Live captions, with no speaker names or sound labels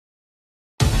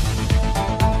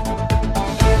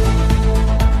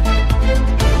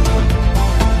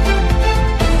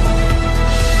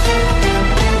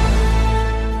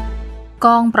ក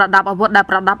ងប្រដាប់អាវុធដែល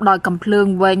ប្រដាប់ដោយកំភ្លើង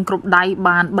វែងគ្រប់ដៃ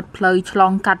បានបិទផ្លូវឆ្ល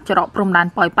ងកាត់ច្រកព្រំដែន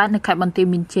ប៉ោយប៉ែតនៅខេត្តបន្ទាយ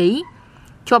មានជ័យ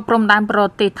ជាប់ព្រំដែនប្រ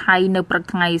ទេសថៃនៅព្រឹក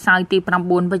ថ្ងៃសៅរ៍ទី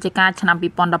9វិច្ឆិកាឆ្នាំ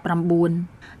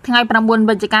2019ថ្ងៃ9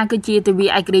វិច្ឆិកាគឺជាទិវា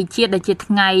ឯករាជ្យជាតិដែលជា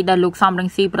ថ្ងៃដែលលោកសំរង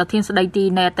ស៊ីប្រធានស្ដីទី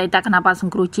នៃអតីតគណបកស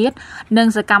ង្គ្រោះជាតិនិង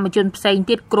សកម្មជនផ្សេង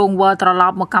ទៀតគ្រោងវិលត្រឡ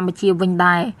ប់មកកម្ពុជាវិញ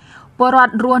ដែរពលរ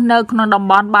ដ្ឋរស់នៅក្នុងតំ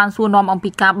បន់បានសួរនាំអំពី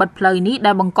ការបិទផ្លូវនេះ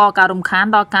ដែលបង្កការរំខាន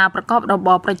ដល់ការប្រកបរប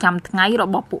រប្រចាំថ្ងៃរ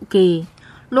បស់ពួកគេ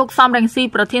លោកសំរងស៊ី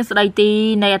ប្រធានស្ដីទី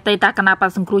នៃអតីតគណបក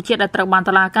សង្គ្រោះជាតិដែលត្រូវបាន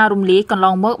តុលាការរំលាយកន្ល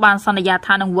ងមកបានសន្យា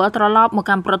ថានឹងវិលត្រឡប់មក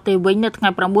កាន់ប្រទេសវិញនៅថ្ងៃ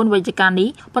9វិច្ឆិកានេះ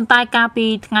ប៉ុន្តែកាលពី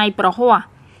ថ្ងៃប្រហ័ស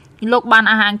លោកបាន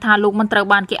អះអាងថាលោកមិនត្រូវ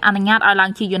បានគេអនុញ្ញាតឲ្យឡើ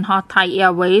ងជិះយន្តហោះ Thai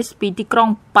Airways ពីទីក្រុង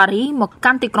ប៉ារីសមក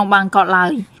កាន់ទីក្រុងបាងកកឡើ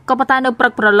យក៏ប៉ុន្តែនៅព្រឹ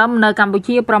កព្រលឹមនៅកម្ពុ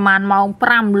ជាប្រមាណម៉ោង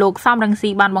5លោកសំរងស៊ី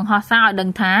បានបង្ហោះសារឲ្យដឹង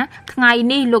ថាថ្ងៃ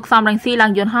នេះលោកសំរងស៊ីឡើ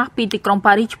ងយន្តហោះពីទីក្រុង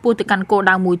ប៉ារីសឆ្ពោះទៅកាន់គោល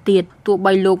ដៅមួយទៀតទោះ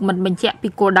បីលោកមិនបញ្ជាក់ពី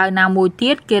គោលដៅណាមួយ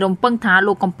ទៀតគេរំពឹងថា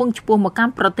លោកកំពុងឆ្ពោះមកកា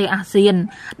ន់ប្រទេសអាស៊ាន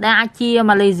ដែលអាចជា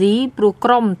ម៉ាឡេស៊ីព្រោះក្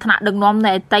រុមថ្នាក់ដឹកនាំនៃ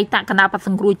អតីតគណបកស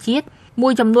ង្គ្រោះជាតិមួ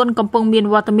យចំនួនកំពុងមាន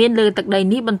វត្តមានលើទឹកដី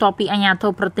នេះបន្ទាប់ពីអាជ្ញាធ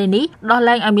រប្រទេសនេះដោះ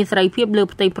លែងឲ្យមានសេរីភាពលើ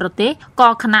ផ្ទៃប្រទេសក៏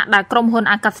ខណៈដែលក្រុមហ៊ុន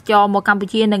អាកាសចរមកកម្ពុ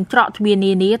ជានឹងច្រកទ្វារ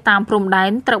នានាតាមព្រំដែ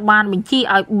នត្រូវបានបញ្ជា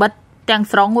ឲ្យបិទទាំង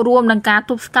ស្រុងរួមនឹងការ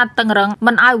ទប់ស្កាត់តឹងរឹង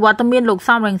មិនឲ្យវត្តមានលោក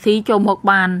សំរងស៊ីចូលមក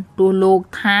បានព្រោះលោក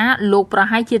ថាលោកប្រ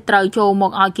ហែលជាត្រូវចូលម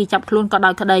កឲ្យគេចាប់ខ្លួនក៏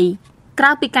ដោយក្តីក្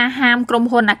រៅពីការហាមក្រុម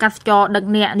ហ៊ុនអាកាសចរដឹក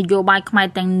អ្នកនយោបាយខ្មែរ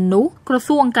ទាំងនោះក្រ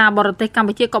សួងការបរទេសកម្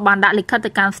ពុជាក៏បានដាក់លិខិត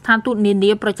ទៅកាន់ស្ថានទូតនា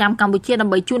នាប្រចាំកម្ពុជាដើ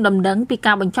ម្បីជូនដំណឹងពី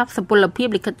ការបញ្ចប់សុពលភាព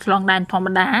លិខិតឆ្លងដែនធម្ម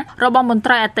តារបស់មន្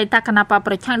ត្រីអតីតគណបក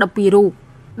ប្រឆាំង12រូប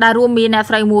ដែលរួមមានអ្នក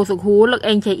ស្រីមួសុខួរលោក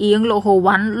អេងឆៃអៀងលោកហូ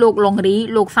វ៉ាន់លោកលងរី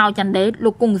លោកសៅច័ន្ទដេតលោ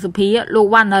កគង់សុភាលោក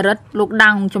វណ្ណរិទ្ធលោកដា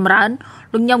ងចម្រើន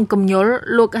លោកញឹមកំញុល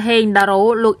លោកហេងដារ៉ូ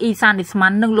លោកអ៊ីសាននិស្មា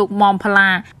ននិងលោកមុំផល្លា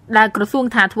ដែលក្រសួង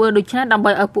ថាធ្វើដូច្នេះដើម្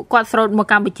បីឲ្យពួកគាត់ស្រោតមក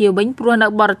កម្ពុជាវិញព្រោះនៅ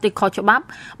បរទេសខុសច្បាប់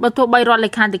បើទោះបីរដ្ឋលេ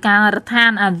ខាធិការរដ្ឋាភិ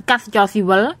បាលអាកាសចរស៊ី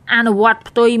វិលអនុវត្ត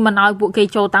ផ្ទុយមិនឲ្យពួកគេ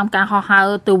ចូលតាមការហោះហើរ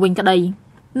ទៅវិញក្តី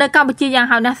នៅកម្ពុជាយ៉ាង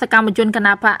ហោចណាស់សកម្មជនគណ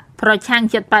បកប្រឆាំង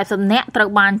ជិត80នាក់ត្រូវ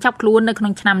បានចាប់ខ្លួននៅក្នុ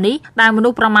ងឆ្នាំនេះដែលមនុ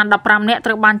ស្សប្រមាណ15នាក់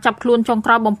ត្រូវបានចាប់ខ្លួនចុងក្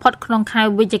រោយបំផុតក្នុងខែ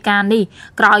វិច្ឆិកានេះ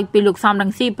ក្រោយពីលោកសំរ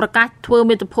ងស៊ីប្រកាសធ្វើ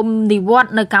មាតុភូមិនិវត្ត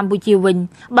ន៍នៅកម្ពុជាវិញ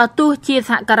បើទោះជា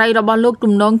សហការីរបស់លោក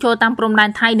ទំនងចូលតាមព្រំដែន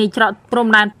ថៃនៃច្រកព្រំ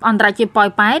ដែនអន្តរជាតិប៉ោយ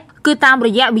ប៉ែតគឺតាមរ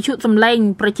យៈវិទ្យុសំឡេង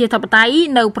ប្រជាធិបតេយ្យ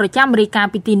នៅប្រចាំរាយការ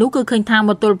ណ៍ពីទីនោះគឺឃើញថាម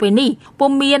កទល់ពេលនេះ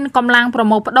ពុំមានកម្លាំងប្រ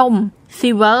មូលផ្ដុំស៊ី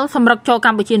វិលសម្រាប់ចូលក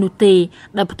ម្ពុជានោះទេ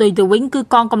ដែលផ្ទុយទៅវិញគឺ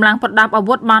កងកម្លាំងប្រដាប់អា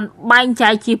វុធបានបែងចែ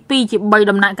កជា2ជា3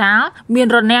ដំណាក់កាលមាន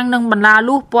រនាំងនិងបន្លា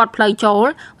លួសព័ទ្ធផ្លូវចូល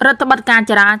រដ្ឋបတ်ការ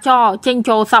ចរាចរណ៍ចេញ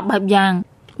ចូលសពបែបយ៉ាង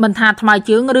មិនថាថ្មើរ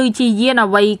ជើងឬជាយាន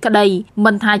អ្វីក្តី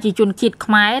មិនថាជាជនជាតិ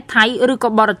ខ្មែរថៃឬក៏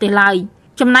បរទេសឡើយ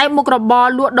ចំណែកមុខរបរ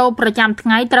លក់ដូរប្រចាំថ្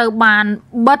ងៃត្រូវបាន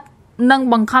បិទនិង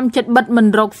បង្ខំចិត្តបិទមិន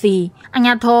រកស៊ីអាជ្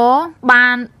ញាធរបា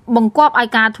នបង្គាប់ឲ្យ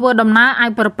ការធ្វើដំណើរឲ្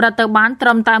យប្រព្រឹត្តទៅបានត្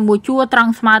រឹមតែមួយជួរត្រ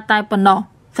ង់ស្មើតែប៉ុណ្ណោះ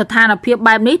ស្ថានភាព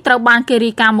បែបនេះត្រូវបានគេ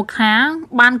រាយការណ៍មកថា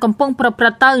បានកំពុងប្រព្រឹ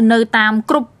ត្តទៅនៅតាម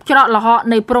គ្រប់ច្រកល្ហក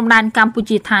នៃព្រំដែនកម្ពុ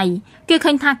ជាថៃគេ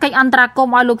ឃើញថាកិច្ចអន្តរាគម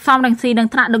ន៍ឲ្យលោកសំរងស៊ីនឹង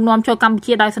ថ្នាក់ដឹកនាំចូលកម្ពុ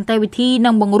ជាដោយសន្តិវិធីនិ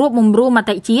ងបង្រួបបំរុងម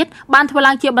តិជាតិបានធ្វើ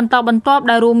ឡើងជាបន្តបន្ទាប់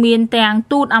ដែលរួមមានទាំង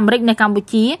ទូតអាមេរិកនៅកម្ពុ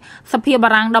ជាសភាបា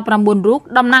រាំង19រូប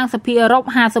តំណាងសភាអឺរ៉ុប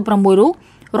56រូប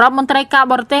រដ្ឋមន្ត្រីការ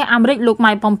បរទេសអាមេរិកលោក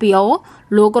ម៉ៃផុំពីអូ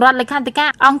លោករដ្ឋលេខាធិការ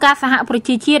អង្គការសហប្រ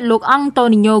ជាជាតិលោកអង់តូ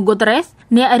នីញ៉ូហ្គូតេរ៉េស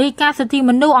អ្នករាយការណ៍សិទ្ធិ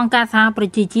មនុស្សអង្គការសហប្រ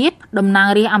ជាជាតិតំណាង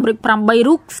រាស្ត្រអាមេរិក8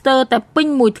រូបស្ទើរតែពេញ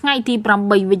មួយថ្ងៃទី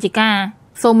8វិច្ឆិកា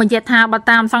សូមបញ្ជាក់ថាបើ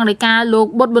តាមសង្ឃលេខាលោក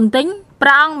បុតបន្ទិញព្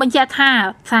រះអង្គបញ្ជាក់ថា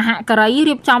សហការី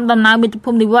រៀបចំដំណើរមាតុភូ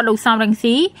មិនិវត្តន៍លោកសំរង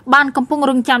ស៊ីបានកំពុង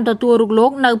រងចាំទទួលរូបលោ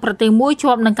កនៅប្រទេសមួយ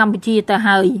ជាប់នឹងកម្ពុជាទៅ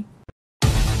ហើយ